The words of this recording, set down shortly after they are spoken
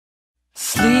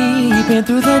Sleeping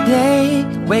through the day,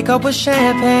 wake up with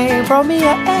champagne, brought me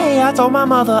a A. I told my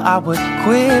mother I would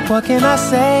quit, what can I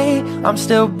say? I'm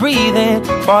still breathing,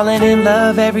 falling in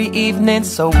love every evening,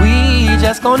 so we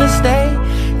just gonna stay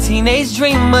teenage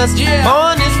dreamers,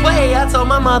 on this way. I told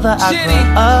my mother I grew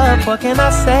up, what can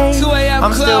I say?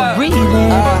 I'm still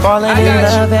breathing, falling in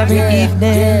love every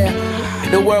evening.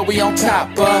 The world we on top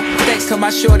of, thanks to my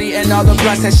shorty and all the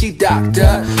blunts that she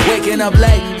doctor. Waking up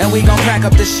late and we gon' crack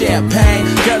up the champagne.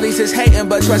 Girlies is hating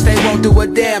but trust they won't do a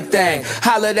damn thing.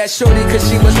 Holla that shorty cause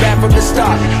she was bad from the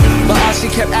start, but all she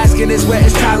kept asking is where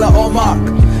is Tyler or Mark?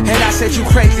 And I said you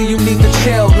crazy, you need to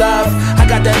chill, love. I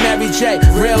got that Mary J,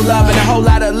 real love, and a whole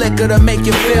lot of liquor to make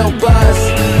you feel buzz.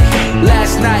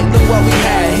 Last night, look what we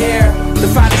had here. The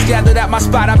finest gathered at my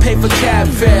spot, I paid for cab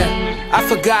fare. I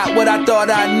forgot what I thought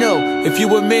I knew. If you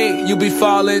were me, you'd be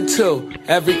falling too,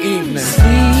 every evening.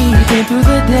 Sleeping through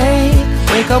the day,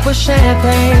 wake up with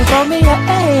champagne, brought me a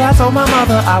A. I told my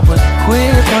mother I would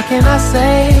quit, what can I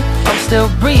say? I'm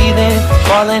still breathing,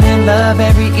 falling in love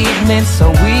every evening, so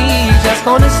we just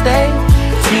gonna stay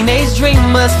teenage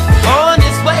dreamers, on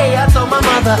this way. I told my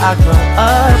mother I grew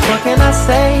up, what can I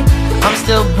say? I'm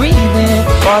still breathing,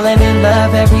 falling in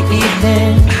love every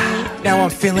evening. Now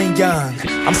I'm feeling young,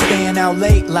 I'm staying out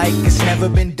late like it's never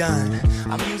been done.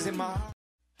 I'm using my...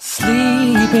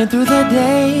 Sleeping through the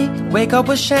day, wake up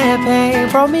with champagne,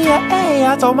 brought me a A.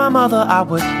 I told my mother I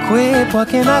would quit, what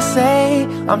can I say?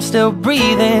 I'm still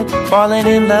breathing, falling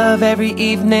in love every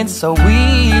evening, so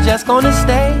we just gonna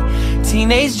stay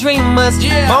teenage dreamers,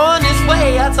 on this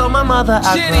way. I told my mother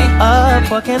I grew up,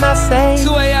 what can I say?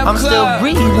 I'm still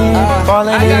breathing,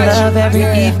 falling in love every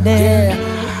evening.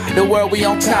 The world we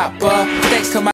on top of, thanks to my